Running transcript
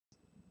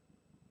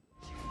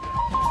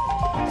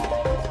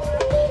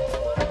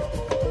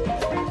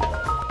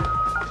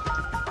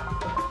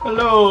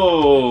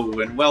Hello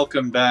and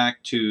welcome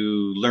back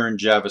to Learn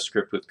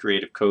JavaScript with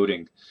Creative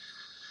Coding.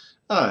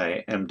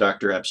 I am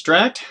Dr.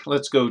 Abstract.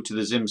 Let's go to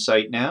the Zim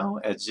site now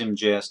at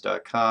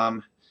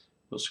zimjs.com.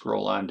 We'll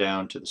scroll on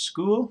down to the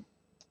school.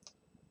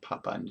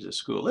 Pop on to the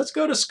school. Let's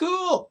go to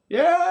school!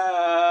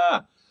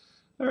 Yeah!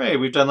 All right,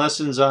 we've done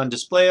lessons on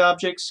display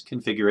objects,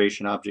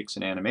 configuration objects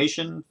and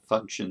animation,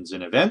 functions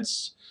and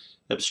events,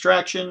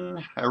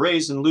 abstraction,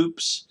 arrays and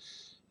loops,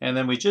 and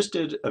then we just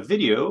did a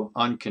video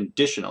on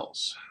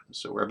conditionals.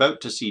 So we're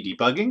about to see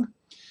debugging.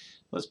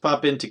 Let's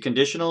pop into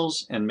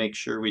conditionals and make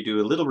sure we do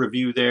a little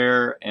review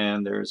there.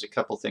 And there's a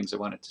couple things I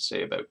wanted to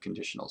say about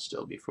conditionals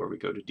still before we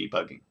go to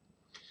debugging.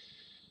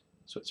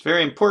 So it's a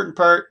very important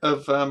part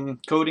of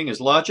coding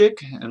is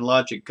logic, and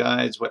logic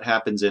guides what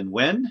happens and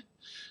when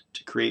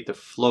to create the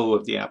flow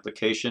of the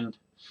application.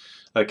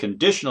 A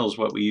conditional is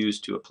what we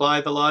use to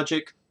apply the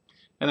logic,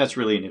 and that's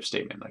really an if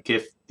statement. Like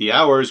if the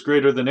hour is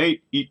greater than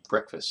 8, eat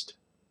breakfast.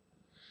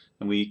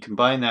 And we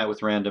combine that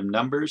with random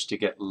numbers to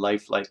get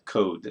lifelike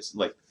code that's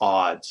like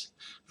odds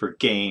for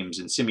games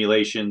and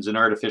simulations and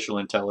artificial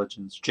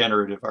intelligence,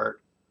 generative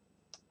art.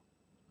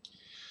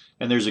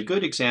 And there's a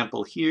good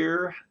example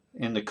here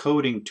in the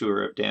coding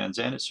tour of Dan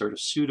Zen. It's sort of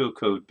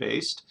pseudocode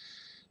based.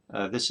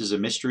 This is a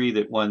mystery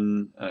that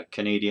won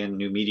Canadian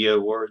New Media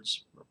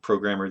Awards,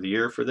 Programmer of the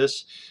Year for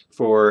this,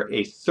 for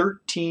a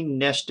 13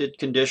 nested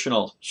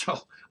conditional.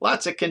 So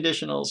lots of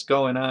conditionals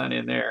going on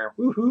in there.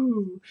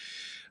 Woohoo!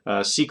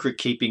 Secret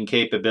keeping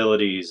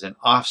capabilities and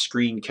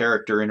off-screen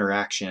character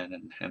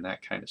interaction and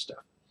that kind of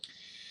stuff.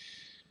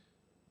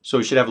 So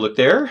you should have a look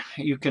there.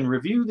 You can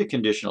review the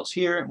conditionals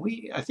here.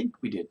 I think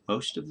we did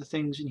most of the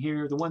things in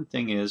here. The one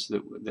thing is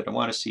that I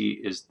want to see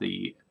is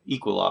the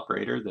equal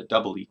operator, the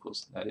double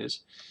equals, that is,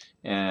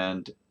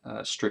 and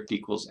strict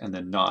equals and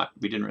the not.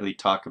 We didn't really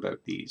talk about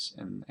these,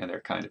 and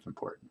they're kind of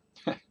important.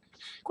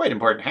 Quite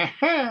important.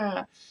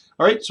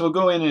 All right, so we'll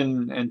go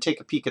in and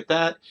take a peek at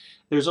that.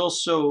 There's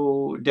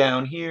also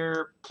down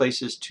here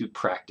places to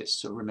practice.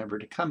 So remember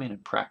to come in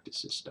and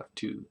practice this stuff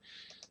too.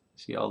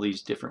 See all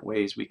these different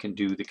ways we can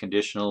do the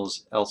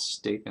conditionals, else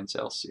statements,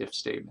 else if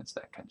statements,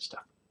 that kind of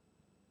stuff.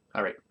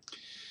 All right.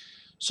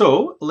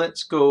 So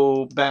let's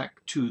go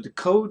back to the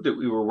code that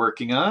we were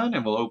working on,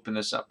 and we'll open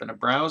this up in a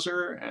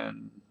browser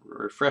and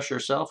refresh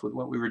ourselves with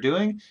what we were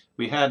doing.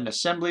 We had an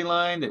assembly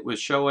line that was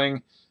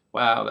showing,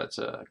 wow, that's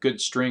a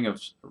good string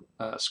of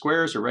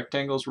squares or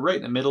rectangles. We're right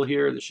in the middle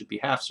here. There should be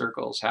half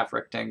circles, half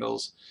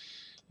rectangles.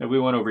 And we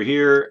went over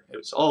here. It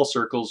was all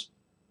circles,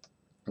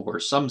 or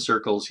some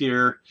circles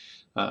here,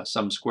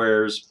 some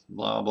squares,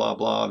 blah, blah,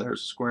 blah.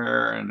 There's a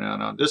square. And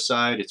then on this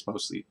side, it's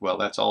mostly, well,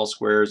 that's all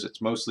squares.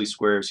 It's mostly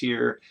squares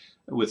here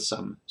with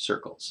some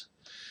circles.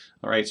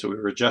 All right, so we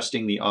were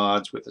adjusting the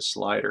odds with a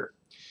slider.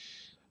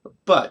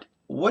 But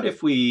what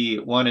if we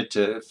wanted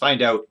to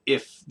find out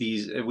if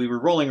we were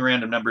rolling a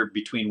random number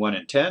between 1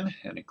 and 10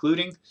 and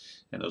including,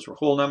 and those were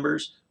whole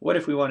numbers. What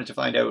if we wanted to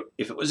find out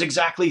if it was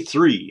exactly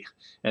 3?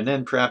 And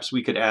then perhaps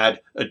we could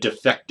add a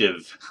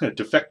defective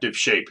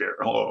shape here.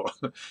 Oh,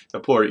 the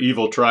poor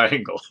evil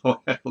triangle.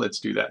 Let's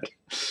do that.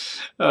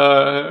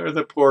 Or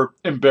the poor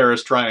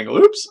embarrassed triangle.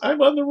 Oops,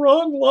 I'm on the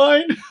wrong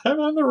line. I'm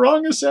on the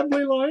wrong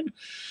assembly line.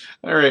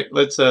 All right,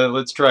 let's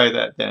try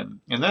that then.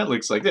 And that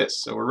looks like this.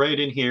 So we're right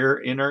in here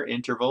in our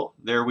interval.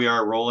 There we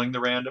are rolling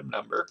the random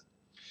number.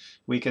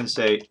 We can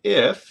say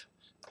if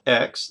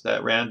x,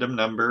 that random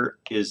number,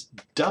 is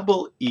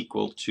double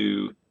equal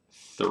to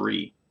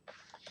 3.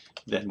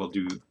 Then we'll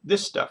do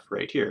this stuff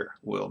right here.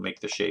 We'll make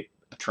the shape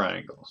a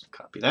triangle. So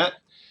copy that.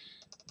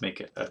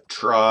 Make it a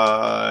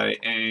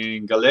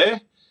triangle.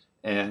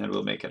 And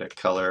we'll make it a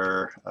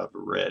color of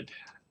red,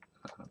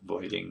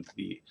 avoiding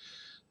the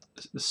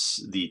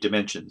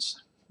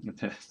dimensions,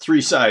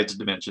 3 sides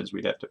dimensions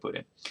we'd have to put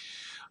in.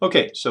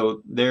 Okay,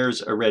 so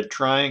there's a red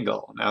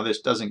triangle. Now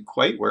this doesn't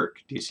quite work.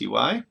 Do you see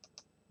why?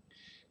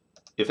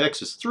 If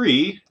x is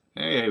 3,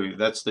 hey,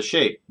 that's the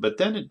shape. But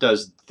then it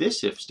does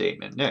this if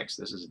statement next.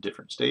 This is a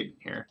different statement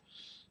here.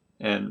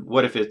 And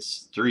what if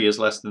it's 3 is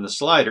less than the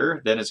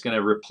slider? Then it's going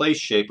to replace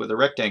shape with a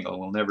rectangle.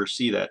 We'll never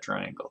see that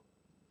triangle.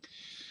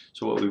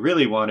 So what we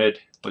really wanted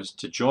was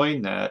to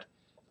join that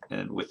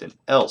and with an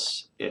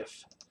else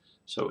if.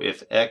 So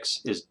if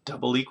x is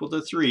double equal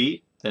to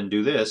 3, then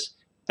do this.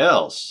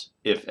 Else,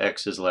 if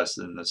x is less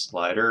than the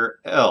slider,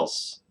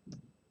 else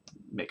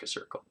make a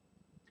circle.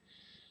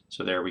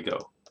 So there we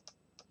go.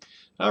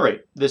 All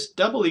right, this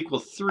double equal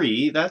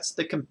 3, that's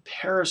the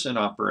comparison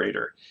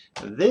operator.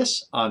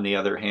 This, on the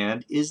other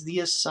hand, is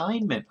the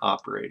assignment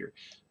operator.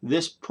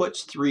 This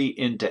puts 3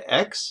 into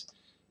x,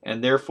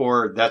 and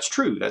therefore that's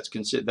true. That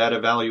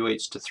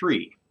evaluates to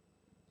 3.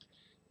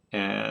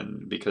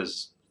 And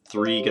because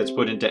 3 gets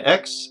put into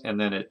x, and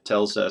then it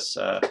tells us,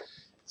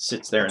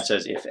 sits there and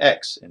says if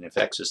x, and if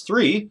x is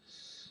 3,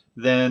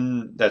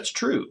 then that's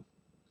true.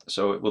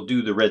 So it will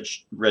do the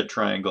red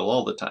triangle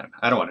all the time.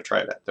 I don't want to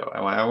try that though.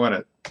 I want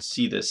to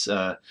see this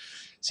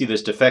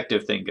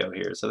defective thing go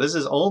here. So this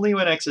is only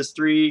when x is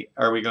 3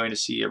 are we going to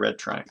see a red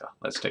triangle.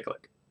 Let's take a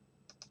look.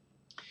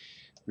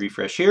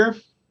 Refresh here.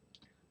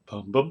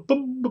 Bum, bum,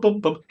 bum, bum,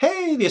 bum.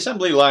 Hey, the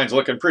assembly line's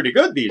looking pretty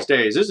good these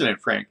days, isn't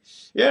it, Frank?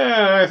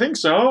 Yeah, I think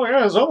so.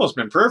 Yeah, it's almost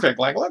been perfect.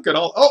 Like, look at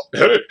all. Oh,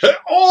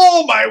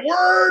 oh my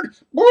word!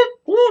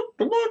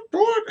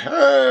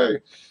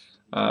 Hey,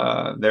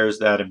 there's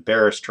that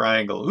embarrassed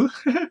triangle.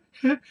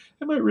 Am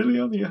I really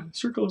on the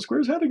circle of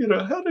squares? How to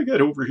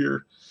get over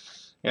here?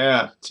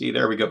 Yeah, see,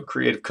 there we go.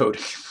 Creative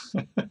coding.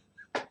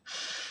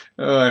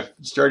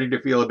 Starting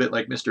to feel a bit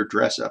like Mr.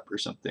 Dress Up or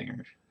something,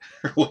 or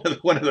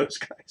one of those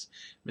guys,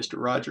 Mr.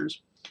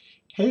 Rogers.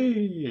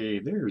 Hey,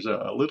 there's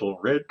a little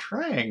red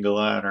triangle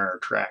on our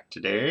track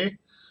today.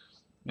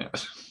 Yeah,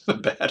 a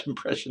bad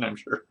impression, I'm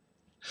sure.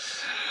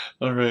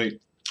 All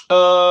right.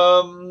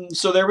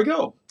 So there we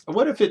go.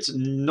 What if it's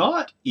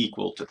not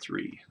equal to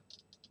 3?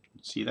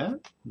 See that?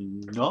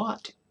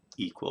 Not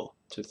equal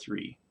to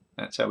 3.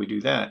 That's how we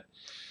do that.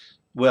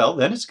 Well,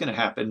 then it's going to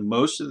happen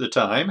most of the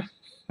time.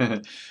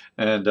 And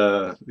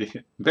the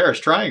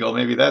embarrassed triangle,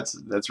 maybe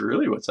that's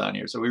really what's on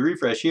here. So we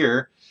refresh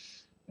here,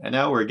 and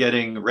now we're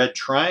getting red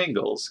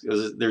triangles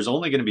because there's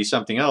only going to be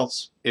something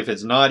else if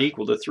it's not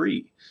equal to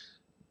 3,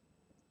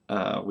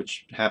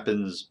 which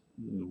happens,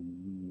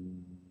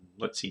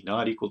 let's see,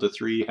 not equal to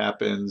 3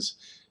 happens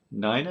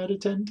 9 out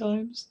of 10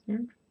 times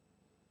here.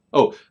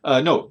 Oh,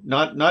 no,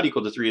 not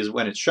equal to 3 is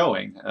when it's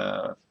showing.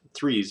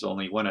 3 is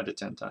only 1 out of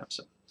 10 times.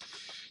 So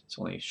it's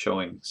only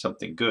showing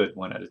something good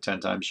 1 out of 10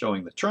 times,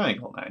 showing the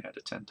triangle 9 out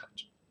of 10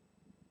 times.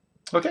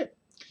 Okay,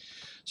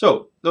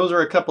 so those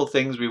are a couple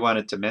things we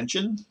wanted to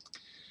mention.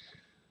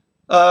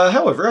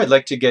 However, I'd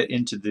like to get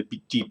into the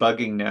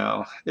debugging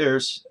now.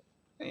 There's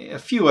a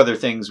few other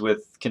things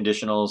with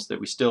conditionals that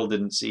we still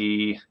didn't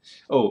see.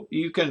 Oh,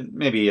 you can,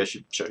 maybe I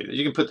should show you that.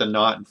 You can put the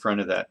not in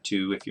front of that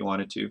too if you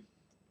wanted to.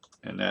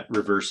 And that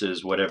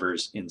reverses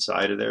whatever's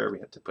inside of there. We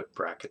have to put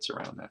brackets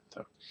around that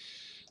though.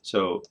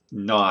 So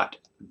not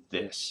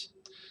this.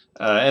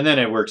 And then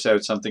it works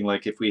out something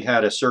like if we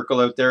had a circle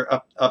out there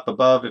up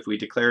above, if we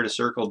declared a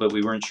circle but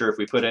we weren't sure if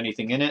we put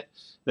anything in it,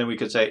 then we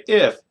could say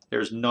if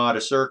there's not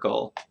a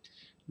circle,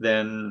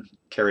 then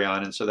carry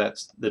on. And so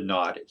that's the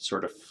not. It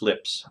sort of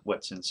flips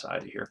what's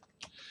inside of here.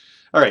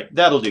 All right,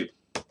 that'll do.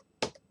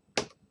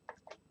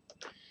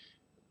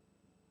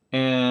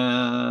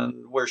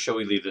 And where shall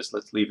we leave this?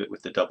 Let's leave it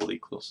with the double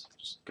equals,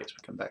 just in case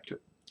we come back to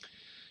it.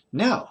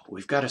 Now,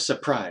 we've got a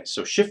surprise.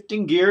 So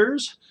shifting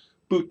gears,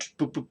 boot,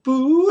 boo, boo,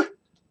 boo,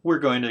 we're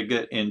going to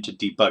get into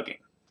debugging.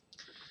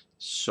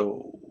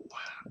 So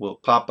we'll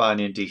pop on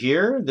into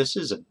here. This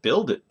is a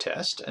build it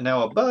test. And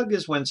now a bug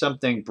is when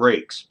something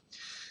breaks.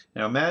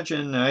 Now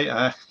imagine,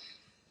 I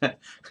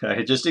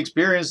just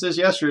experienced this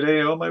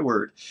yesterday, oh my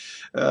word.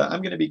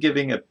 I'm going to be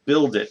giving a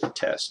build it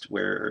test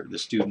where the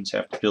students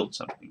have to build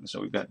something. So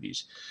we've got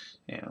these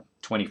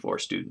 24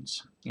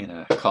 students in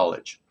a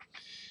college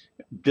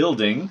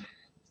building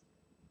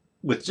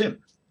with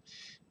Zim.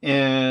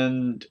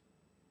 And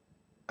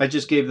I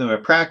just gave them a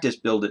practice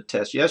build it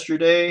test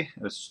yesterday.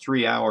 It was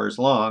 3 hours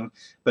long,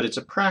 but it's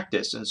a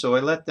practice. And so I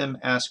let them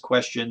ask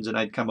questions and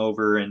I'd come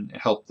over and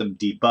help them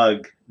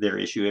debug their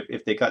issue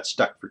if they got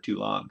stuck for too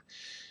long.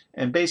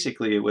 And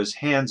basically it was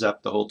hands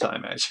up the whole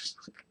time. I just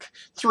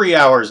 3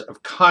 hours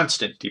of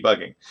constant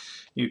debugging.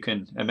 You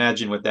can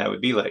imagine what that would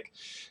be like.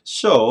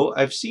 So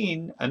I've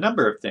seen a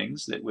number of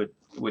things that would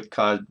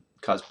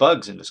cause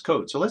bugs in this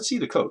code. So let's see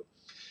the code.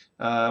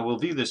 We'll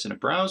view this in a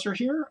browser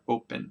here.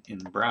 Open in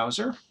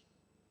browser.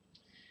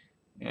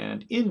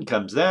 And in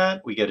comes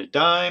that. We get a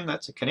dime.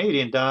 That's a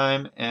Canadian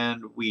dime.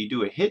 And we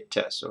do a hit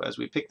test. So as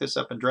we pick this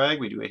up and drag,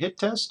 we do a hit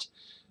test.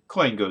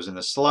 Coin goes in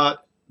the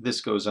slot.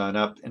 This goes on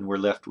up, and we're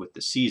left with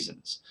the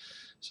seasons.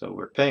 So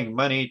we're paying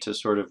money to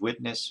sort of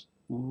witness.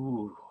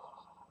 Ooh,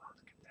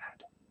 look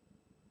at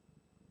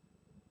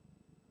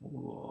that.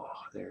 Ooh,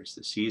 there's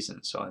the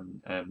season. So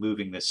I'm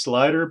moving the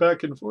slider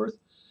back and forth.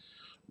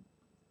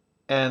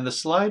 And the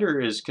slider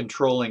is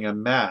controlling a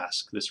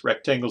mask. This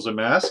rectangle's a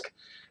mask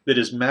that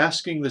is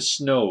masking the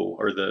snow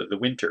or the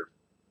winter.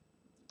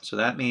 So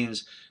that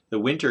means the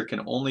winter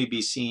can only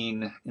be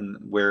seen in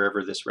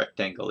wherever this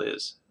rectangle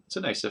is. It's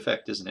a nice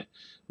effect, isn't it?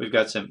 We've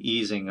got some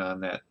easing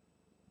on that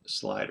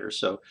slider.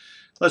 So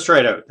let's try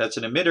it out. That's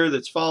an emitter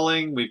that's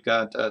falling. We've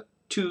got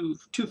two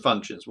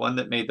functions, one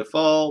that made the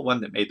fall,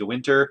 one that made the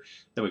winter.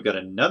 Then we've got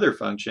another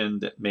function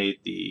that made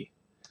the,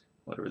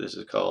 whatever this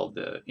is called,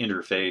 the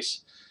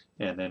interface.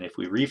 And then if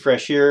we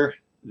refresh here,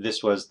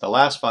 this was the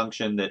last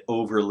function that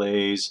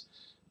overlays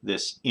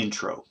this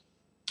intro.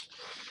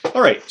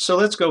 All right, so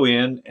let's go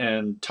in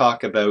and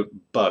talk about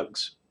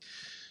bugs.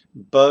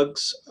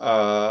 Bugs,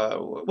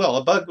 well,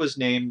 a bug was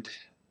named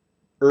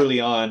early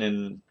on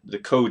in the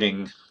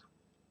coding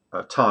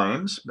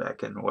times,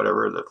 back in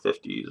whatever, the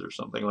 50s or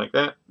something like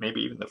that,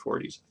 maybe even the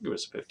 40s, it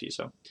was 50s,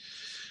 so,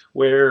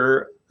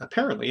 where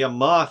apparently a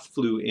moth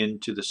flew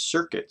into the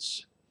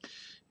circuits.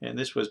 And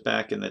this was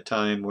back in the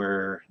time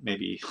where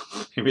maybe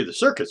the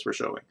circuits were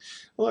showing.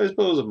 Well, I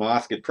suppose a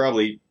moth could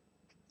probably,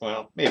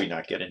 well, maybe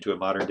not get into a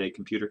modern day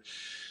computer.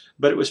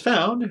 But it was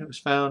found. It was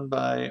found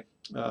by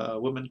a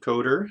woman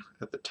coder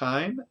at the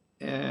time.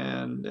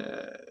 And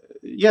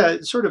yeah,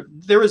 it sort of,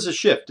 there was a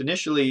shift.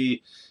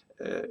 Initially,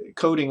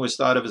 coding was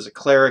thought of as a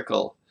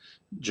clerical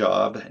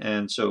job,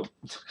 and so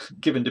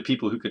given to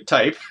people who could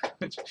type,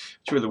 which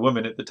were the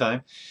women at the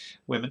time,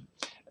 women.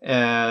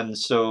 And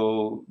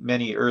so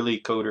many early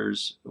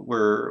coders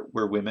were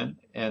women,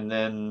 and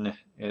then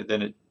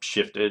it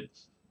shifted.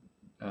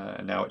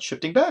 Now it's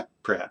shifting back,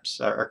 perhaps.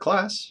 Our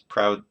class,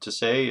 proud to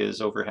say,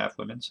 is over half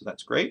women, so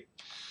that's great.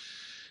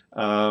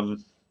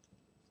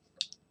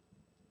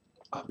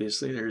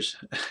 Obviously, there's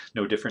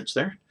no difference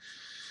there,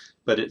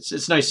 but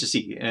it's nice to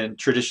see. And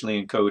traditionally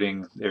in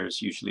coding,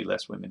 there's usually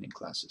less women in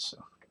classes, so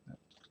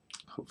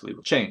hopefully it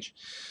will change.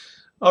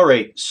 All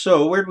right,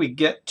 so where do we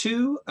get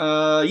to?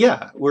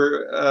 Yeah,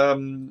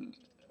 we're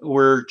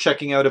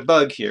checking out a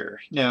bug here.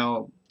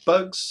 Now,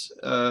 bugs,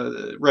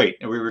 right,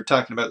 and we were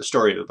talking about the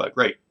story of the bug,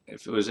 right.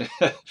 If it was a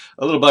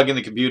little bug in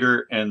the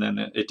computer and then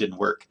it didn't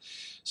work.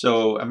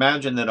 So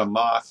imagine that a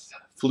moth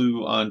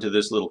flew onto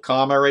this little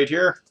comma right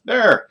here,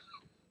 there,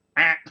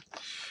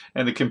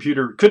 and the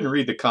computer couldn't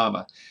read the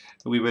comma.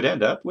 We would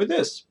end up with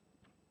this.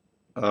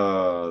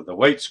 The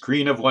white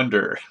screen of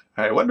wonder.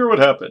 I wonder what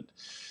happened.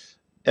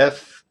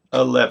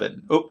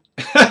 F11. Oh,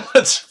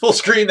 let's full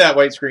screen that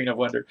white screen of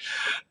wonder.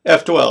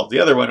 F12, the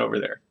other one over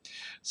there.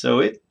 So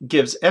it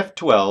gives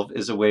F12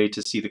 is a way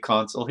to see the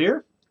console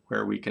here,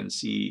 where we can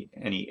see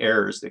any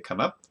errors that come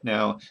up.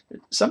 Now,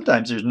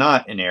 sometimes there's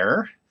not an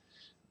error,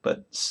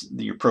 but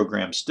your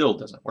program still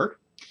doesn't work.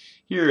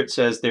 Here it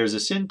says there's a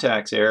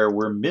syntax error.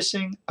 We're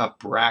missing a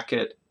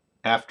bracket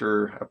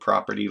after a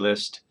property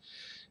list.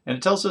 And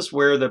it tells us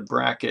where the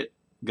bracket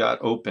got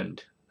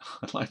opened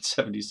on line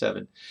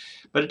 77.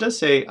 But it does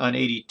say on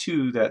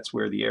 82, that's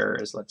where the error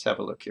is. Let's have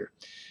a look here.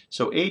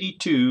 So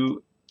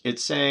 82,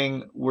 it's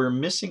saying we're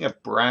missing a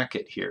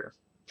bracket here.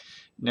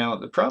 Now,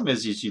 the problem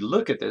is you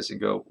look at this and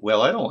go,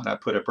 well, I don't want to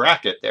put a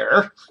bracket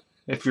there.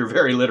 If you're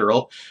very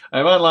literal,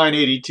 I'm on line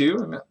 82,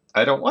 and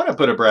I don't want to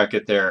put a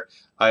bracket there.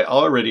 I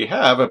already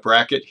have a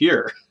bracket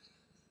here.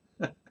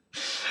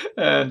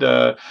 And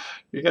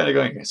you're kind of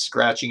going,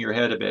 scratching your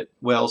head a bit.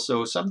 Well,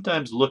 so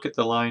sometimes look at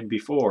the line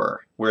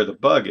before, where the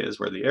bug is,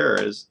 where the error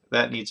is.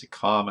 That needs a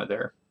comma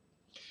there.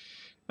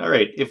 All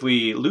right, if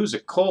we lose a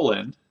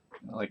colon,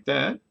 like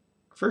that,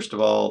 first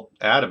of all,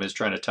 Adam is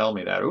trying to tell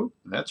me that. Oh,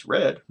 that's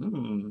red.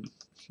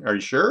 Are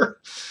you sure?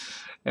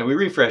 And we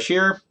refresh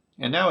here,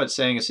 and now it's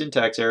saying a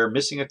syntax error,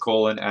 missing a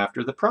colon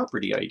after the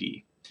property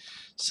ID.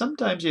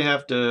 Sometimes you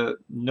have to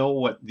know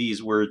what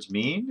these words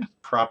mean.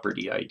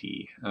 Property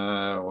ID.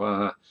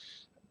 Well,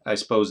 I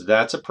suppose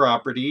that's a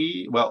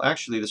property. Well,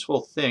 actually, this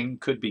whole thing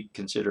could be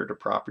considered a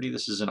property.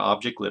 This is an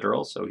object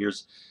literal, so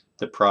here's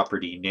the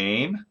property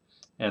name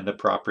and the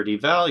property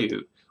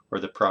value, or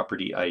the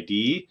property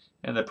ID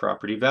and the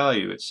property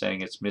value. It's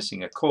saying it's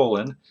missing a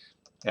colon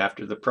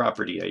after the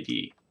property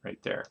ID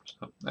right there.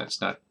 So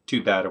that's not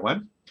too bad a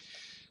one.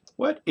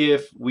 What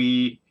if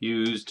we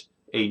used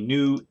a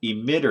new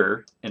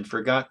emitter and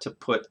forgot to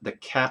put the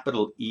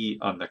capital E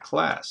on the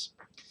class?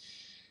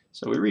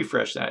 So we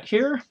refresh that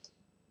here.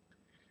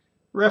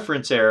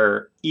 Reference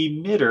error,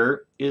 emitter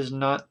is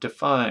not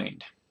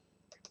defined.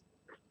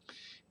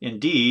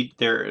 Indeed,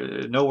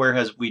 nowhere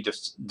has we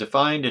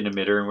defined an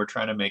emitter, and we're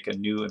trying to make a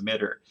new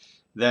emitter.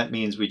 That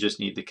means we just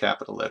need the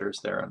capital letters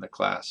there on the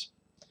class.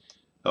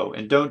 Oh,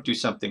 and don't do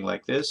something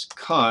like this.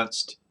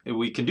 Const,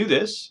 we can do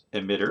this,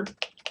 emitter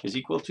is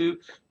equal to,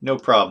 no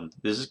problem.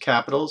 This is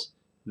capitals,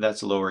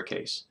 that's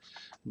lowercase.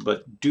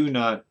 But do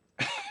not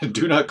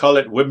call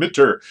it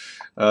emitter.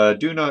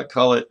 Do not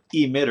call it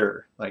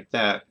emitter like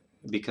that,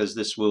 because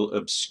this will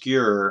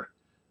obscure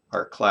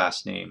our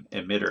class name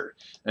emitter.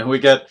 And we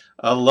get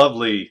a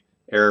lovely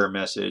error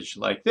message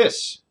like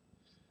this.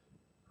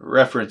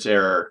 Reference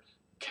error,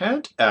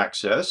 can't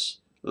access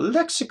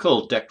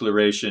lexical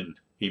declaration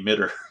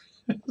emitter.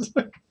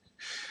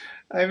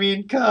 I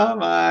mean,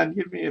 come on,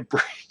 give me a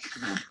break.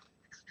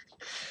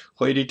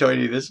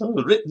 Hoity-toity, this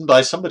was written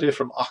by somebody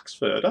from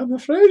Oxford. I'm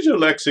afraid your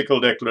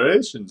lexical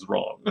declaration's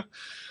wrong.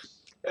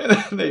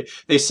 And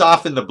they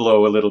soften the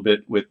blow a little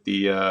bit with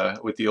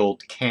the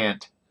old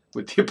can't,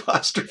 with the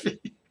apostrophe.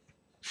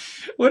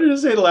 What did it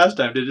say the last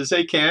time? Did it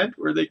say can't?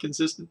 Were they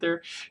consistent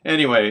there?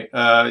 Anyway,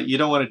 you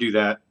don't want to do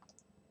that.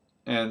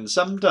 And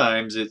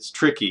sometimes it's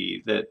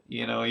tricky that,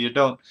 you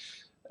don't,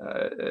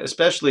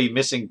 especially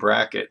missing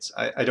brackets.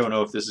 I don't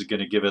know if this is going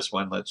to give us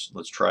one. Let's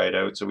try it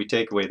out. So we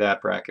take away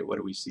that bracket. What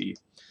do we see?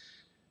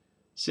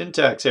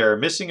 Syntax error,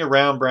 missing a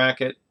round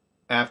bracket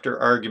after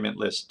argument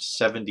list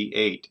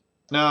 78.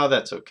 No,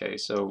 that's okay.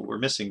 So we're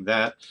missing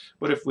that.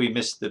 What if we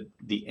miss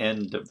the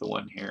end of the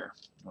one here?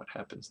 What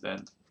happens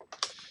then?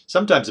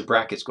 Sometimes the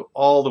brackets go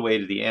all the way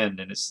to the end,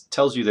 and it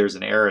tells you there's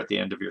an error at the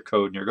end of your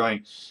code, and you're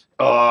going,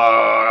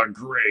 oh,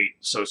 great.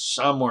 So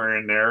somewhere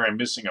in there, I'm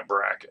missing a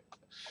bracket.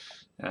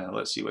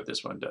 Let's see what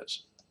this one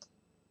does.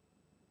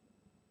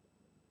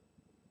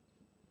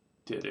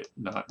 Did it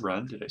not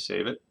run? Did I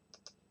save it?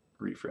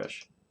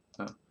 Refresh.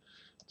 Oh,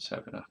 it's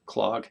having a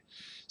clog.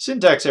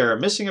 Syntax error,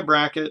 missing a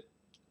bracket,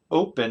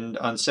 opened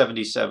on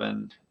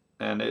 77,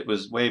 and it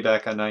was way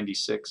back on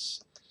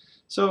 96.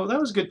 So that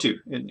was good too.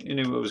 It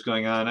knew what was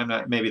going on. I'm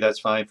not. Maybe that's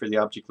fine for the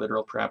object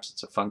literal. Perhaps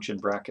it's a function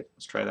bracket.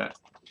 Let's try that.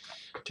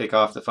 Take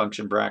off the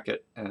function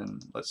bracket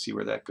and let's see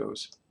where that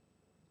goes.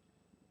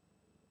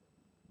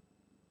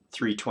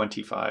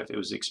 325. It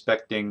was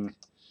expected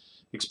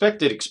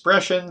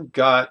expression,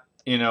 got,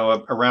 you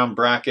know, a round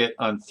bracket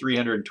on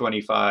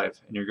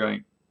 325, and you're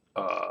going,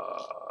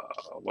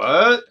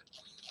 what?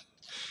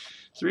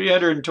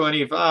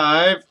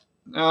 325?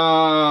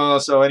 Oh,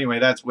 so anyway,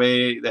 that's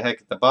way the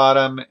heck at the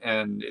bottom,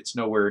 and it's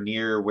nowhere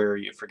near where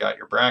you forgot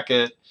your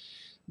bracket.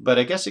 But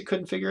I guess it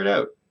couldn't figure it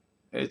out.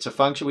 It's a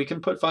function. We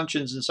can put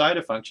functions inside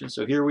a function.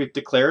 So here we've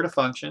declared a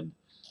function.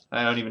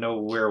 I don't even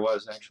know where it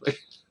was, actually.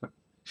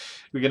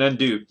 We can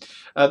undo.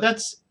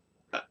 That's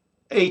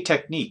a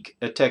technique.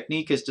 A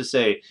technique is to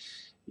say,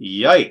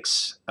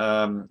 yikes.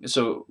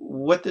 So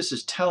what this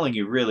is telling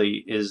you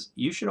really is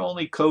you should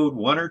only code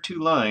 1 or 2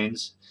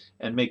 lines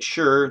and make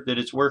sure that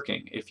it's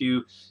working. If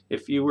you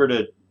were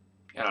to,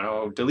 I don't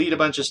know, delete a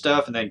bunch of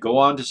stuff and then go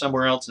on to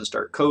somewhere else and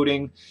start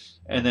coding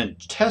and then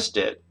test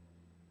it,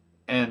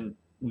 and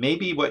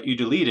maybe what you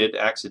deleted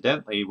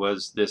accidentally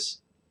was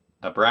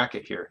a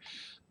bracket here.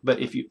 But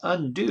if you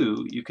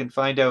undo, you can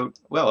find out,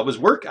 well, it was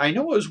I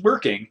know it was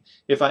working.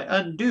 If I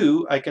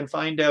undo, I can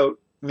find out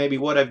maybe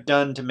what I've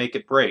done to make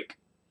it break.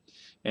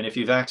 And if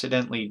you've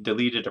accidentally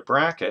deleted a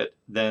bracket,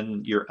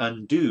 then your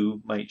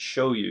undo might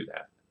show you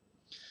that.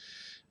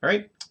 All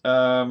right,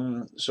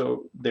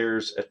 so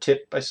there's a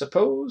tip, I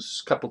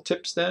suppose. A couple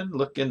tips then.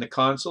 Look in the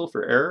console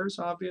for errors,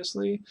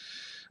 obviously.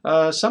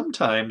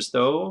 Sometimes,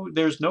 though,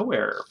 there's no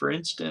error. For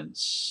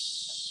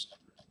instance,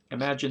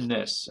 imagine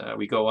this.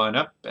 We go on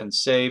up and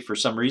say, for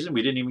some reason,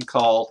 we didn't even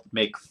call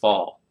make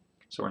fall.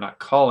 So we're not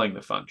calling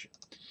the function.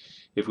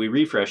 If we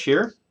refresh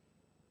here,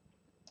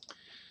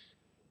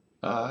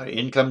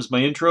 in comes my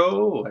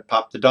intro. I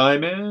pop the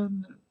dime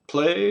in,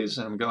 plays,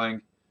 and I'm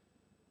going,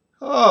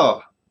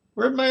 oh,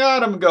 where'd my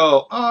atom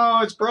go?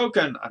 Oh, it's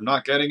broken. I'm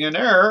not getting an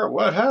error.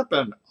 What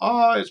happened?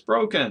 Oh, it's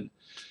broken.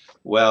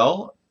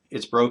 Well,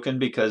 it's broken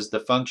because the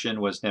function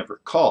was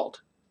never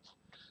called.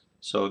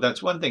 So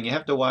that's one thing you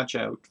have to watch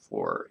out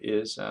for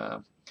is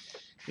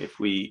if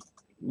we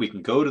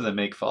can go to the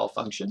makefall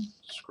function.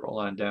 Scroll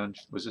on down.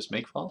 Was this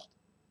makefall?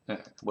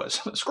 It was.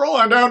 Scroll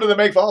on down to the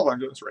makefall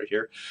function. It's right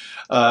here.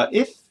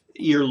 If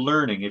you're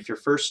learning, if you're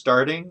first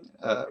starting,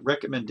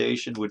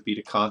 recommendation would be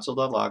to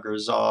console.log or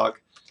zog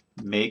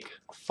make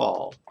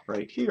fall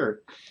right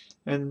here,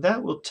 and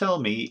that will tell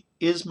me,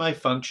 is my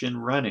function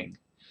running?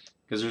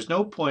 Because there's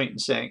no point in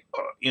saying,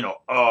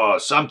 oh,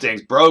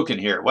 something's broken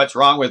here. What's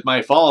wrong with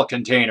my fall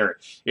container?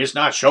 It's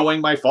not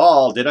showing my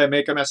fall. Did I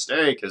make a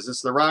mistake? Is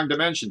this the wrong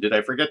dimension? Did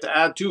I forget to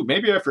add 2?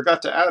 Maybe I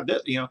forgot to add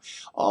this.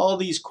 All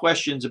these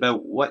questions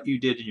about what you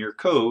did in your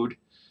code,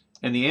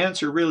 and the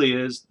answer really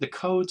is the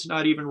code's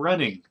not even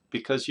running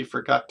because you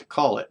forgot to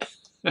call it.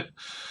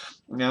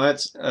 Now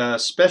that's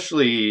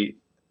especially,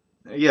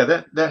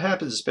 yeah, that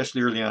happens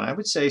especially early on. I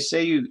would say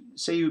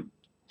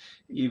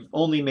you've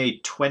only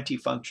made 20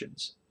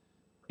 functions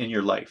in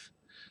your life.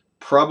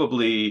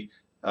 Probably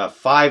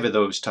 5 of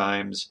those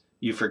times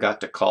you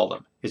forgot to call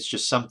them. It's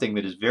just something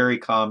that is very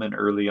common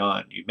early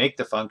on. You make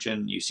the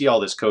function, you see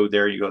all this code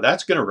there, you go,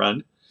 that's going to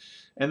run,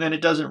 and then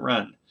it doesn't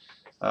run.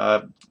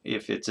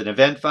 If it's an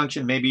event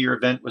function, maybe your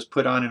event was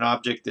put on an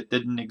object that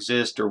didn't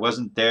exist or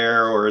wasn't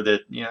there, or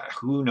that,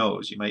 who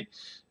knows, you might,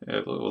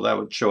 well, that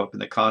would show up in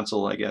the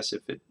console, I guess,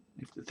 if the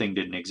thing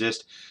didn't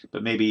exist,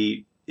 but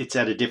maybe it's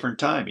at a different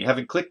time. You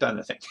haven't clicked on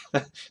the thing.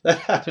 That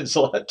happens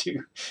a lot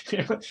too.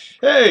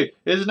 Hey,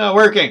 it's not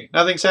working.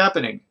 Nothing's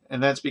happening.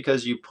 And that's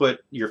because you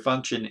put your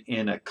function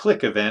in a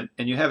click event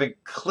and you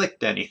haven't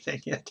clicked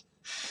anything yet.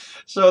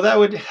 So that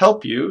would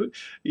help you.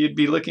 You'd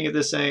be looking at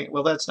this saying,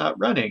 well, that's not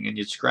running. And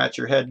you'd scratch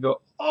your head and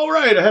go, all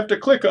right, I have to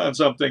click on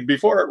something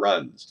before it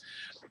runs.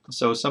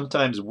 So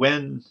sometimes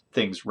when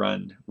things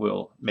run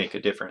will make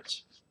a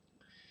difference.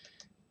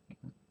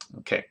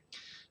 Okay.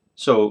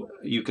 So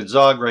you can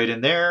zog right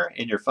in there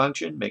in your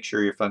function. Make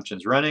sure your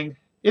function's running.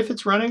 If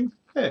it's running,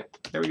 hey,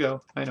 there we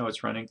go. I know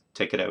it's running.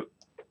 Take it out.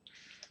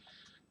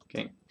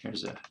 Okay,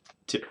 here's a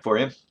tip for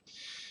you.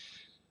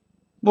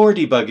 More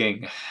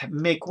debugging.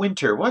 Make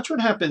winter. Watch what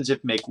happens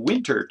if make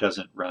winter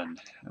doesn't run.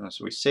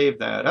 So we save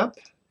that up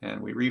and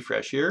we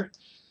refresh here.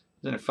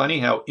 Isn't it funny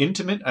how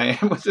intimate I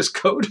am with this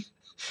code?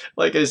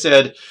 Like I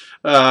said,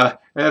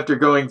 after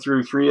going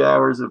through 3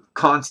 hours of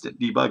constant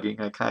debugging,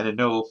 I kind of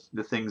know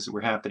the things that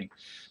were happening.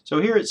 So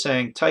here it's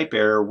saying type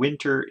error,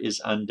 winter is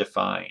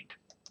undefined.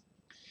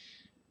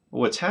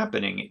 What's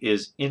happening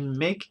is in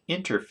make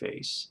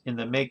interface, in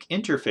the make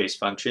interface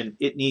function,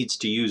 it needs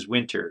to use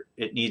winter.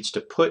 It needs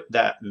to put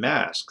that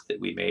mask that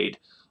we made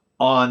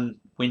on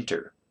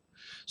winter.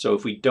 So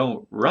if we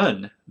don't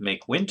run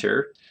make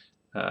winter,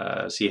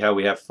 see how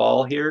we have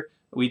fall here?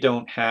 We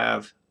don't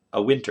have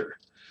a winter.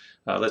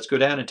 Let's go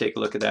down and take a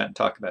look at that and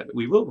talk about it.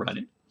 We will run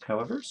it,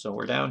 however. So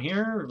we're down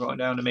here. We're going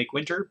down to make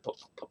winter.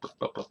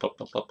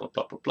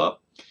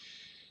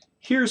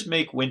 Here's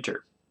make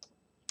winter.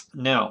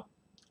 Now,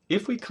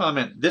 if we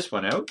comment this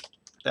one out,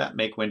 that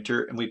make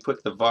winter, and we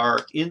put the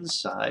var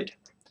inside,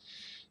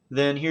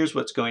 then here's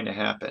what's going to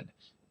happen.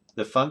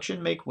 The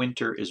function make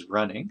winter is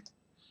running.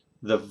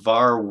 The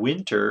var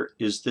winter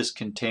is this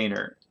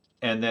container,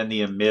 and then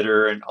the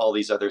emitter and all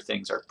these other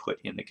things are put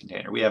in the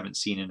container. We haven't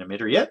seen an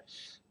emitter yet,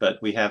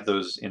 but we have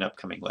those in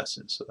upcoming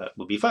lessons, so that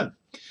will be fun.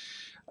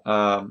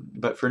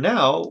 But for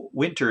now,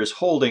 winter is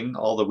holding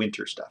all the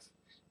winter stuff,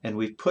 and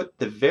we've put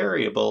the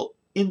variable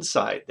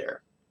inside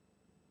there.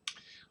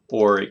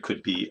 Or it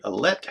could be a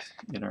let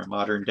in our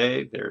modern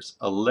day. There's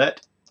a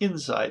let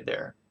inside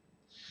there.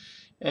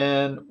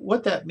 And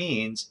what that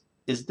means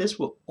is this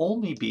will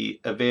only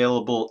be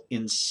available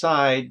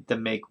inside the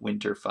make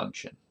winter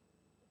function.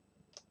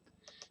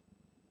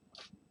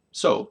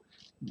 So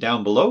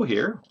down below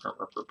here,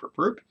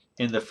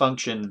 in the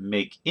function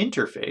make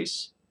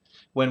interface,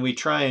 when we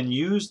try and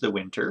use the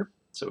winter,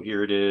 so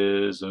here it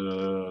is,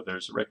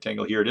 there's a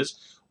rectangle, here it is,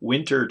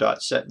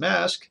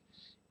 winter.setMask,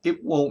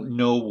 it won't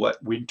know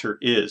what winter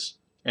is,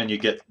 and you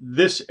get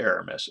this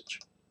error message.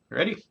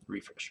 Ready?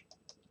 Refresh.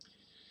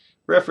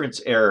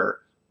 Reference error.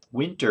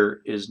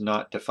 Winter is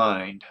not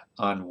defined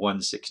on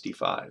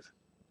 165.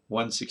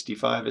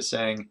 165 is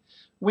saying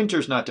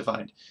winter's not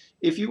defined.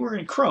 If you were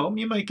in Chrome,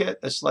 you might get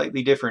a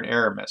slightly different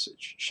error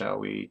message. Shall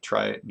we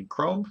try it in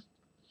Chrome?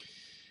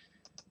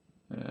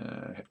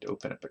 I have to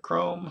open up a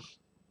Chrome.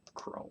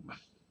 Chrome.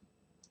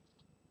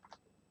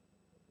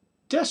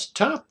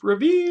 Desktop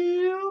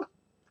reveal.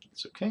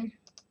 It's okay.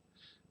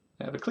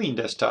 I have a clean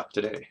desktop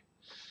today.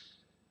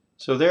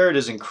 So there it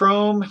is in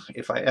Chrome.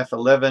 If I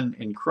F11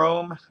 in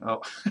Chrome,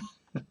 oh,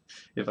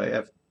 if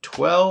I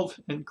F12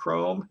 in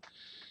Chrome,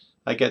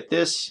 I get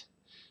this.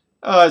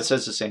 Oh, it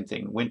says the same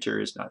thing. Winter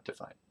is not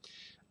defined.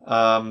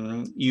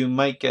 You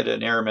might get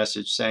an error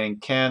message saying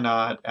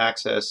cannot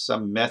access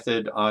some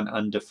method on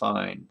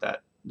undefined.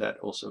 That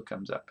also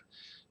comes up.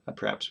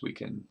 Perhaps we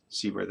can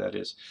see where that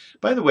is.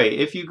 By the way,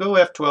 if you go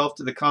F12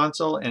 to the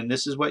console and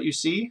this is what you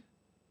see,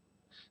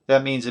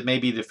 that means it may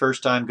be the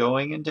first time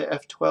going into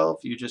F12.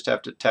 You just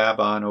have to tab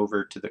on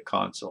over to the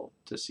console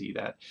to see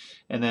that.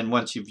 And then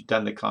once you've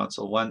done the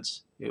console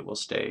once, it will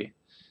stay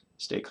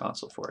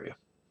console for you.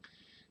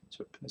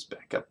 So open this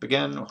back up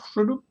again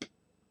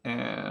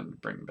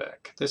and bring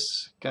back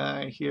this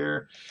guy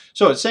here.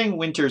 So it's saying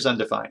winter is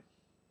undefined.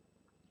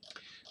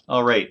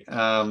 All right,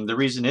 the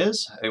reason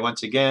is,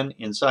 once again,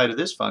 inside of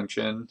this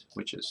function,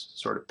 which is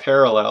sort of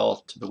parallel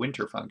to the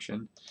winter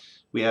function,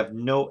 we have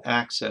no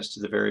access to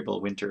the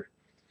variable winter.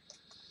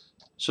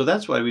 So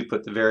that's why we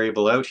put the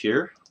variable out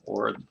here,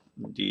 or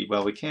indeed,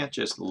 well, we can't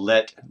just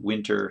let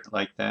winter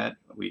like that.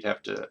 We'd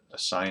have to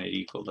assign it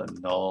equal to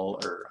null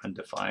or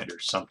undefined or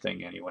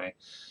something anyway.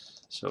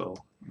 So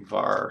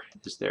var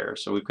is there.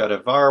 So we've got a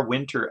var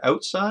winter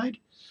outside.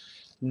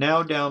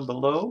 Now down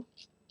below,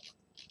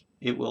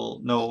 it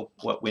will know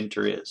what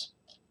winter is.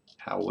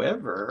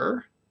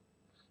 However,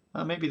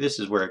 maybe this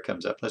is where it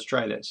comes up. Let's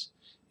try this.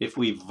 If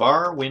we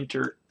var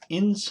winter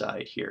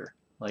inside here,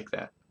 like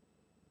that,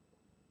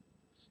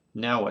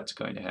 now what's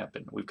going to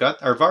happen? We've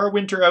got our var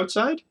winter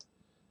outside,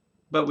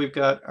 but we've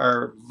got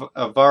our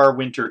var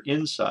winter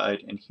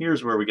inside, and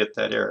here's where we get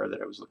that error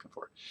that I was looking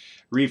for.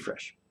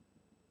 Refresh.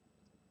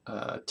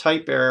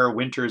 Type error,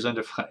 winter is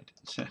undefined.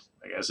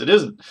 I guess it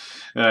isn't.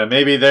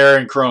 Maybe there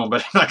in Chrome,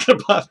 but I'm not going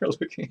to bother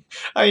looking.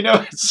 I know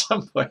at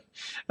some point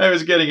I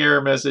was getting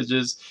error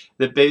messages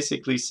that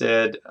basically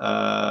said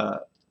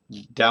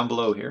down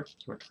below here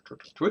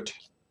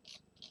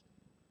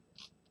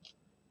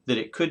that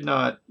it could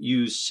not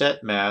use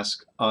set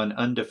mask on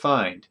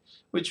undefined,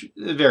 which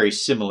is a very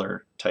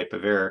similar type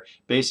of error.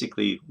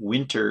 Basically,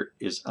 winter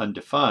is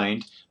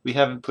undefined. We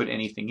haven't put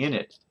anything in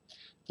it.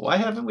 Why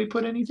haven't we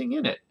put anything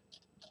in it?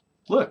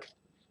 Look,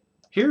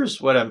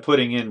 here's what I'm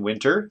putting in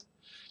winter.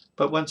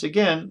 But once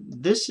again,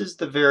 this is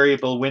the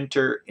variable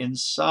winter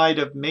inside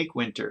of make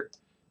winter.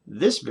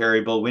 This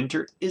variable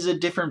winter is a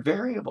different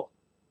variable.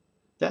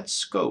 That's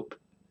scope.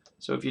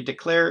 So if you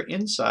declare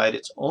inside,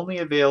 it's only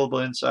available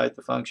inside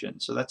the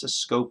function. So that's a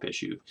scope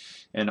issue.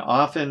 And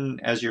often,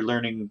 as you're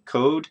learning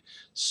code,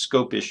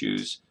 scope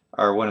issues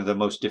are one of the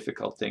most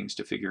difficult things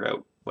to figure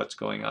out what's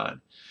going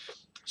on.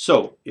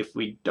 So if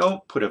we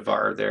don't put a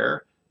var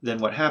there, then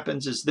what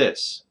happens is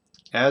this.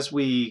 As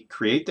we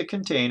create the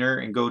container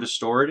and go to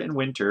store it in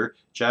winter,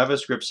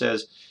 JavaScript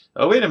says,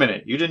 oh, wait a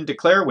minute, you didn't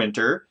declare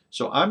winter,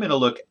 so I'm going to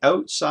look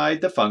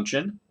outside the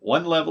function,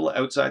 one level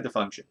outside the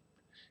function.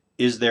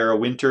 Is there a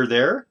winter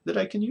there that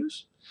I can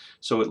use?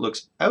 So it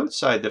looks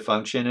outside the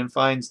function and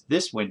finds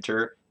this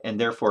winter, and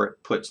therefore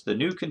it puts the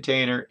new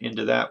container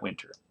into that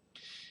winter.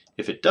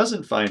 If it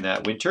doesn't find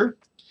that winter,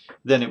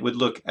 then it would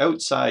look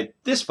outside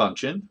this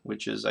function,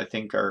 which is, I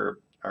think, our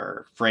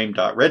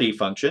frame.ready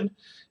function,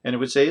 and it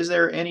would say, is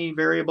there any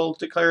variable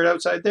declared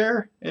outside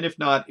there? And if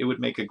not, it would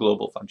make a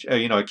global function.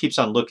 It keeps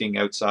on looking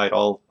outside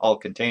all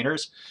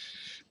containers.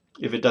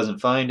 If it doesn't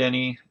find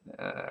any,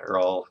 or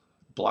all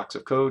blocks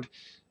of code,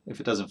 if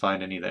it doesn't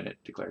find any, then it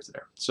declares it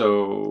there.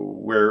 So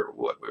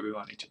what were we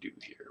wanting to do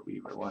here?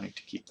 We were wanting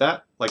to keep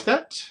that like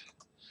that.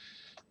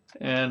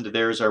 And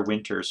there's our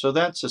winter. So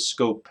that's a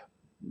scope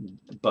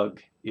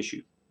bug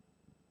issue.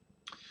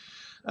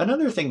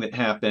 Another thing that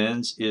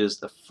happens is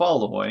the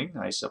following,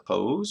 I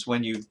suppose,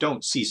 when you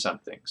don't see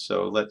something.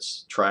 So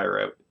let's try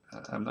her out.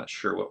 I'm not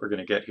sure what we're going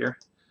to get here.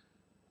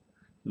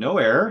 No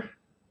error.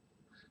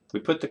 We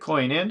put the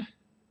coin in,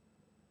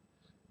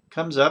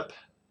 comes up,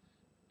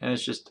 and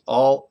it's just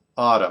all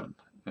autumn.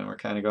 And we're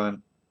kind of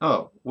going,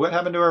 oh, what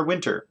happened to our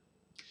winter?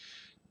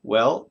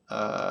 Well,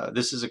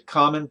 this is a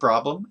common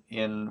problem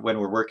when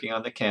we're working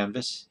on the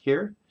canvas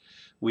here.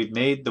 We've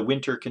made the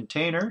winter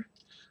container.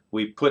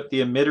 We put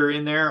the emitter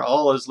in there.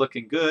 All is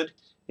looking good,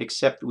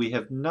 except we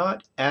have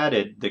not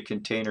added the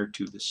container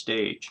to the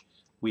stage.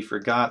 We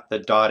forgot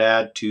the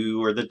 .add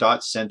to, or the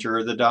 .center,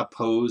 or the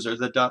 .pose, or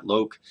the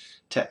 .loc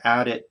to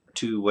add it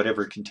to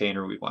whatever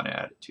container we want to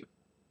add it to.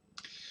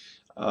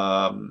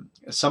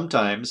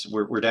 Sometimes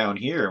we're down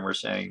here and we're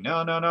saying,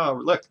 no,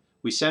 look,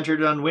 we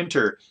centered it on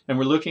winter, and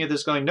we're looking at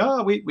this going,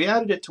 no, we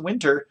added it to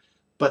winter,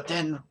 but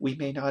then we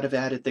may not have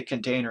added the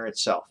container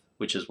itself,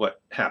 which is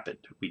what happened.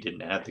 We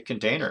didn't add the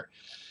container.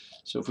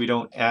 So if we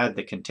don't add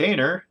the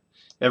container,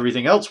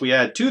 everything else we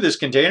add to this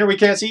container we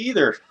can't see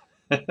either.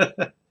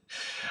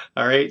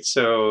 All right,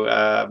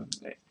 so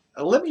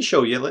let me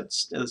show you.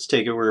 Let's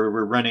take it where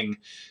we're running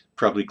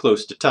probably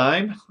close to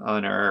time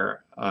on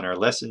our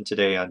lesson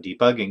today on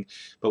debugging.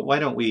 But why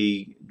don't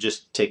we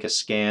just take a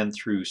scan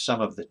through some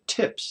of the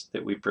tips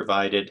that we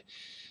provided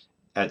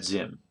at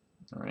Zim?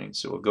 All right,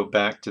 so we'll go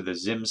back to the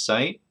Zim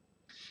site.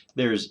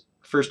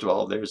 First of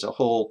all, there's a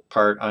whole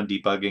part on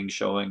debugging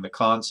showing the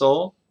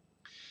console.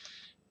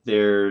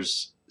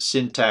 There's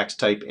syntax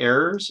type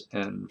errors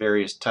and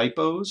various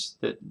typos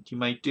that you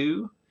might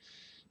do.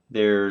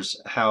 There's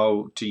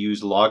how to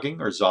use logging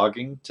or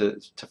zogging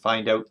to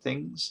find out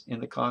things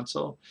in the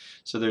console.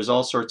 So there's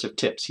all sorts of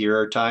tips. Here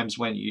are times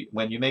when you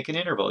make an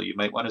interval. You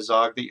might want to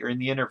zog that you're in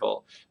the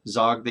interval,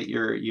 zog that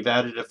you've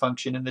added a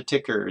function in the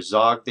ticker,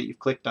 zog that you've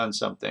clicked on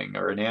something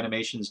or an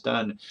animation's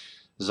done,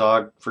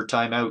 zog for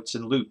timeouts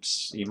and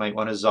loops. You might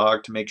want to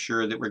zog to make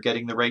sure that we're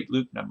getting the right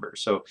loop number.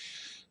 So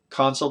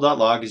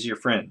console.log is your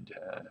friend.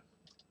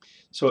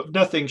 So if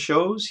nothing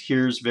shows,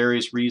 here's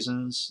various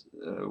reasons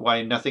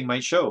why nothing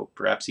might show.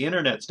 Perhaps the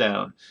internet's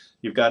down.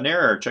 You've got an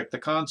error, check the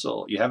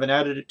console. You haven't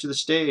added it to the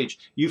stage.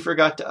 You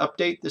forgot to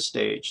update the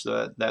stage.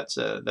 So that's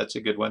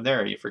a good one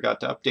there. You forgot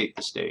to update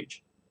the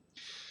stage.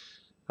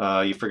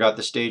 You forgot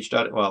the stage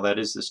dot, well, that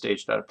is the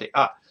stage dot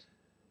update.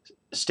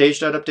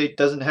 Stage.update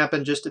doesn't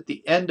happen just at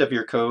the end of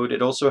your code.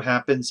 It also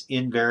happens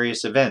in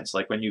various events.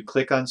 Like when you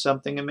click on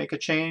something and make a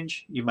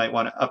change, you might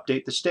want to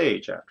update the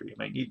stage after. You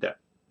might need that.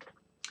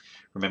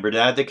 Remember to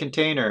add the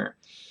container.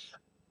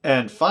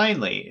 And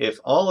finally,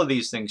 if all of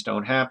these things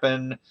don't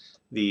happen,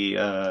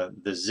 the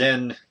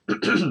Zen,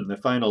 the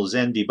final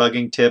Zen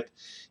debugging tip,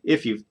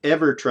 if you've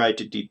ever tried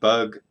to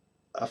debug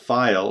a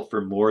file for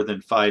more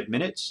than 5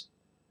 minutes,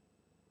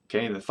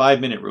 okay, the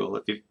 5-minute rule,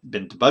 if you've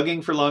been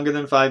debugging for longer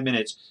than 5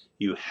 minutes,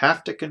 you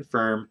have to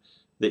confirm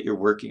that you're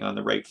working on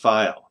the right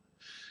file.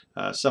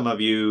 Some of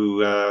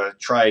you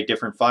try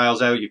different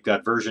files out. You've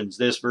got versions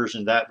this,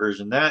 version that,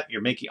 version that.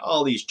 You're making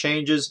all these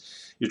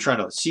changes. You're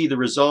trying to see the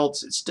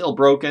results. It's still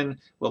broken.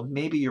 Well,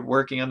 maybe you're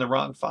working on the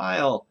wrong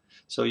file.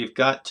 So you've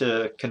got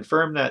to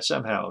confirm that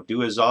somehow.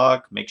 Do a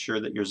zog. Make sure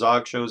that your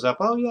zog shows up.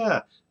 Oh,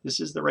 yeah,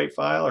 this is the right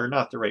file or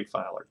not the right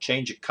file. Or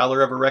change a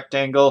color of a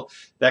rectangle.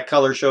 That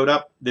color showed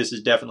up. This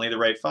is definitely the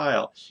right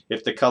file.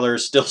 If the color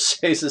still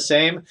stays the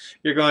same,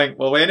 you're going,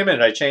 well, wait a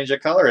minute. I changed the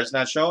color. It's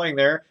not showing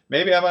there.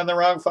 Maybe I'm on the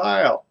wrong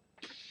file.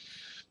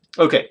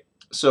 Okay,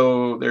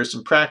 so there's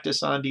some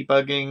practice on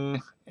debugging.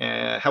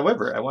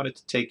 However, I wanted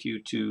to take you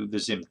to the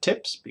Zim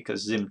tips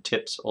because Zim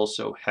tips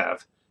also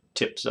have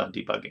tips on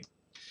debugging.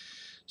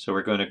 So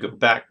we're going to go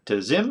back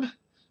to Zim,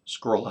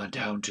 scroll on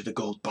down to the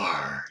gold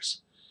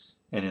bars.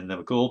 And in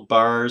the gold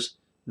bars,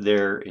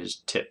 there is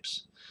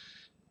tips.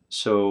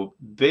 So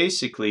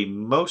basically,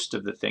 most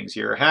of the things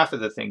here, or half of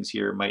the things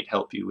here, might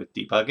help you with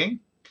debugging.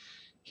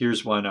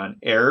 Here's one on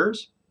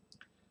errors.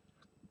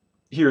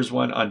 Here's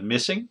one on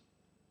missing.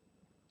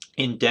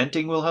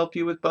 Indenting will help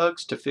you with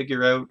bugs to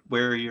figure out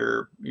where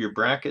your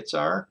brackets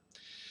are.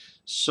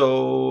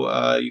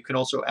 So you can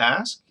also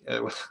ask,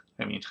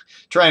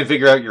 try and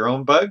figure out your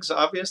own bugs,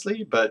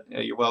 obviously, but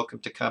you're welcome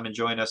to come and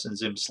join us in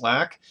Zim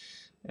Slack,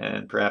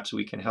 and perhaps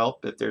we can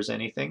help if there's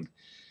anything.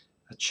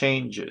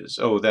 Changes.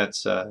 Oh,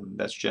 that's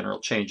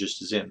general changes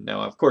to Zim.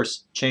 Now, of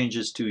course,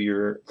 changes to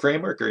your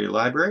framework or your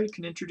library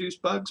can introduce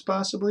bugs,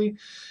 possibly.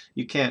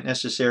 You can't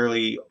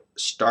necessarily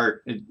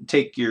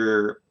take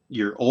your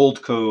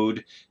old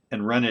code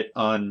and run it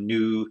on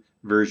new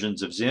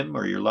versions of Zim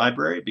or your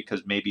library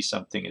because maybe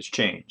something has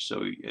changed.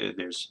 So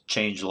there's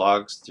change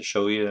logs to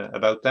show you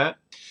about that.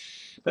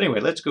 But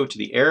anyway, let's go to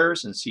the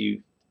errors and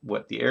see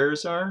what the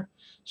errors are.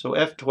 So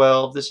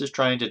F12, this is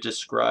trying to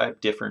describe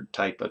different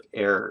type of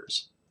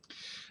errors.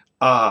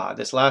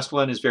 This last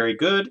one is very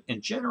good.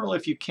 In general,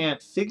 if you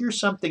can't figure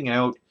something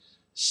out,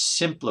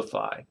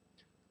 simplify.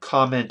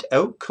 Comment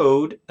out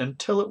code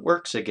until it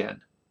works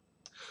again.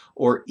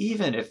 Or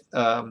even if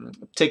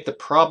take the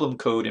problem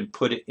code and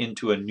put it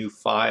into a new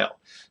file.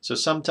 So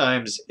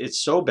sometimes it's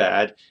so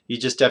bad, you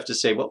just have to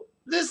say, well,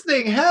 this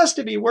thing has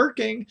to be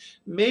working.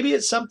 Maybe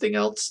it's something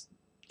else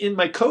in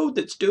my code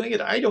that's doing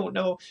it. I don't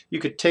know. You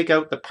could take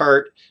out the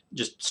part,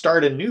 just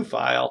start a new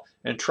file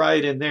and try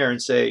it in there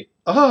and say,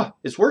 ah,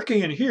 it's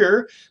working in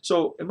here,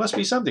 so it must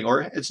be something,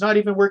 or it's not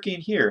even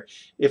working here.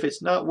 If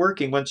it's not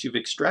working once you've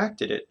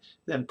extracted it,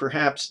 then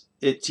perhaps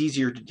it's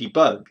easier to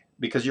debug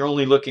because you're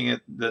only looking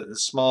at the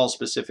small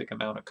specific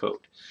amount of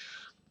code.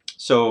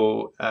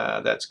 So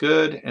that's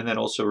good. And then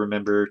also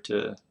remember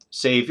to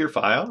save your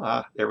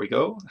file. There we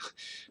go.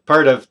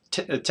 Part of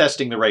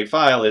testing the right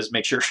file is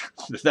make sure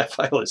that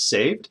file is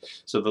saved.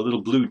 So the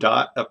little blue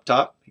dot up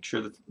top, make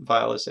sure the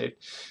file is saved.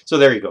 So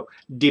there you go.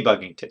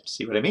 Debugging tips.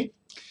 See what I mean?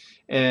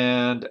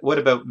 And what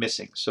about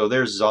missing? So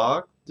there's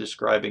Zog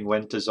describing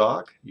when to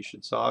Zog. You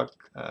should Zog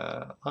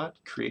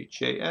create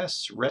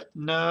JS,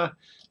 retina,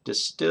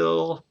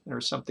 distill.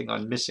 There's something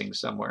on missing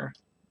somewhere.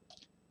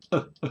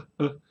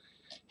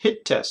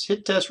 Hit tests.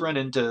 Hit tests run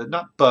into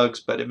not bugs,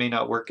 but it may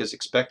not work as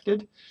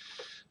expected.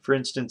 For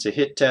instance, a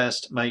hit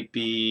test might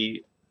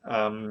be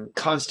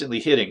constantly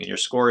hitting and your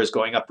score is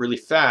going up really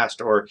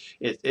fast, or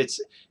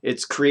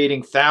it's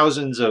creating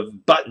thousands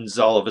of buttons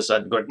all of a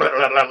sudden going blah,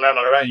 blah, blah, blah,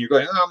 blah, and you're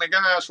going, oh my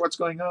gosh, what's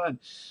going on?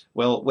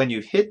 Well, when you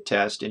hit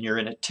test and you're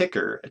in a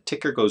ticker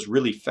goes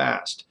really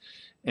fast.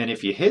 And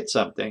if you hit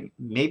something,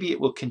 maybe it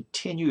will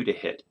continue to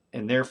hit.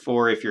 And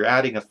therefore, if you're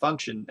adding a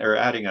function or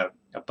adding a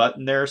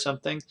button there or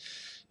something,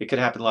 it could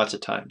happen lots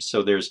of times.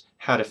 So there's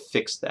how to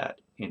fix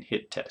that in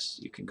hit tests.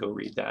 You can go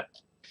read that.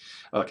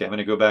 Okay, I'm going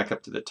to go back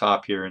up to the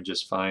top here and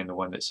just find the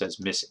one that says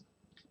missing.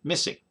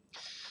 Missing.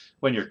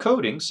 When you're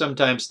coding,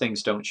 sometimes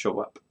things don't show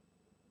up.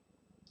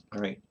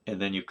 All right, and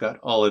then you've got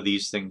all of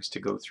these things to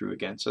go through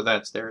again. So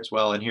that's there as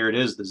well. And here it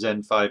is, the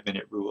Zen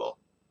 5-minute rule.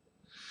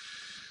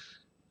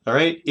 All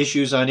right,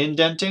 issues on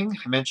indenting.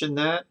 I mentioned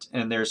that.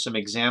 And there's some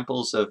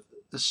examples of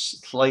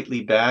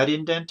slightly bad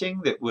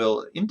indenting.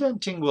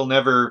 Indenting will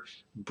never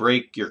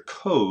break your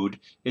code.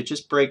 It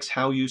just breaks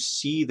how you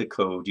see the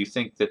code. You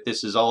think that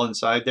this is all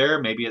inside there.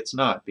 Maybe it's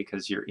not,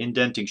 because your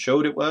indenting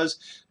showed it was.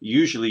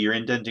 Usually your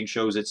indenting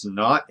shows it's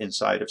not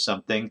inside of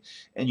something,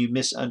 and you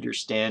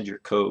misunderstand your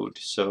code.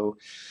 So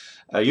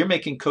you're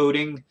making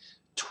coding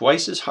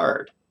twice as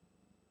hard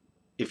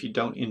if you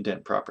don't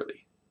indent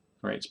properly.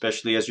 Right,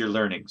 especially as you're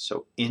learning.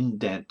 So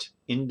indent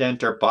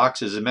our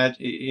boxes.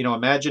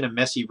 Imagine a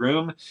messy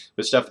room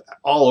with stuff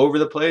all over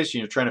the place.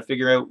 You're trying to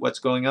figure out what's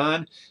going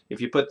on.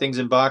 If you put things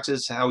in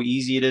boxes, how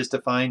easy it is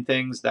to find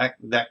things.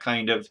 That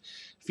kind of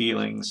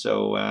feeling.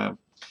 So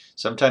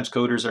sometimes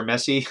coders are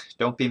messy.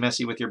 Don't be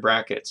messy with your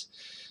brackets.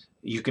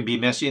 You can be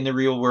messy in the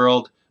real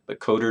world, but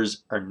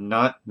coders are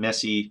not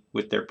messy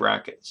with their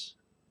brackets.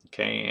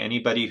 Okay,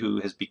 anybody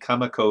who has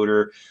become a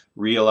coder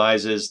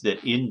realizes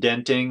that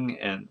indenting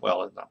and,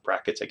 well, not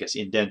brackets, I guess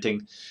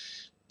indenting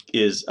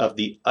is of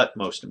the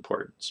utmost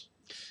importance.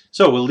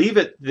 So we'll leave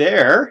it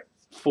there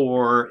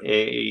for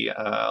a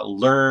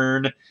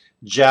learn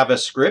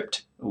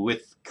JavaScript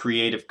with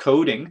creative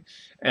coding.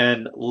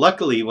 And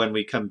luckily, when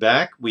we come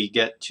back, we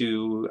get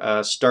to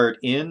start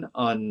in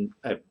on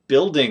a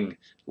building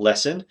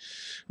lesson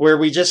where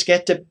we just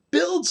get to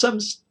build some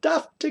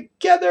stuff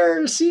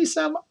together, see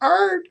some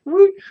art,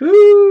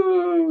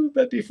 woohoo!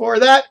 But before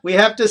that, we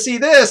have to see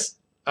this.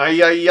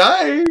 Ay, ay,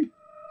 ay.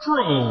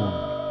 Drone.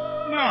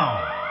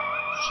 Now,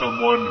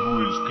 someone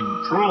who is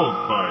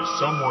controlled by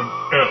someone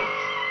else.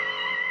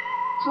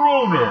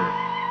 Droner.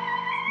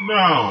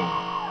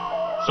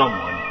 Now,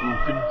 someone who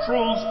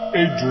controls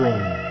a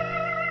drone.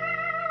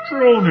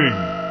 Droning.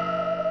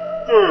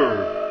 Third,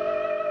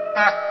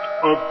 act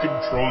of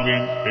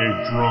controlling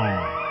a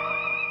drone.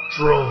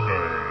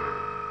 Droner.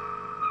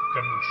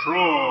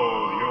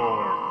 Control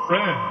your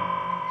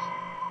friends.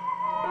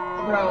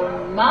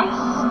 Drone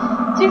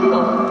must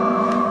tickle.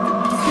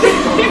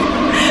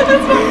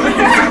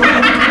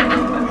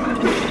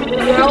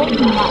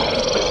 Drone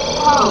must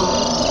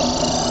pose.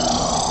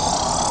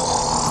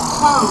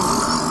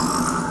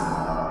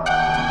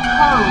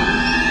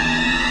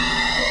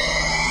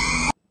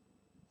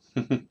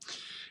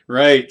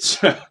 Right.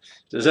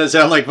 Does that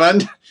sound like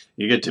fun?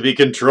 You get to be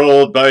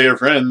controlled by your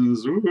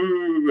friends.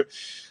 Woohoo!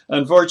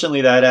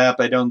 Unfortunately, that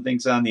app I don't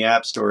think's on the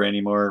App Store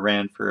anymore. It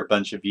ran for a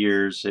bunch of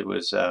years. It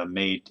was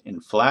made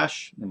in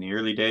Flash in the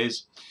early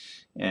days,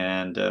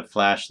 and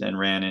Flash then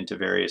ran into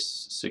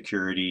various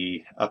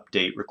security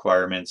update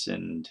requirements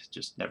and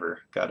just never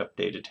got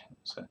updated.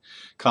 It's a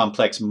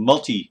complex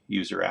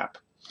multi-user app.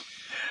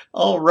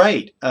 All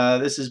right,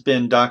 this has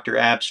been Dr.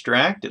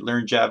 Abstract at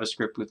Learn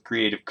JavaScript with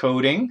Creative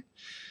Coding.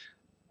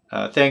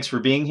 Thanks for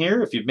being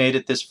here. If you've made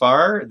it this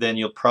far, then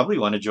you'll probably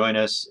want to join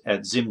us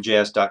at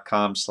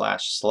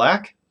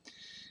zimjs.com/Slack.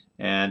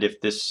 And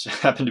if this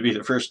happened to be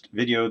the first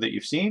video that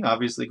you've seen,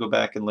 obviously go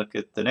back and look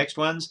at the next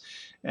ones.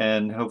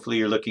 And hopefully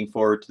you're looking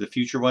forward to the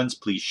future ones.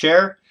 Please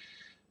share.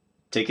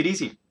 Take it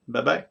easy.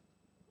 Bye-bye.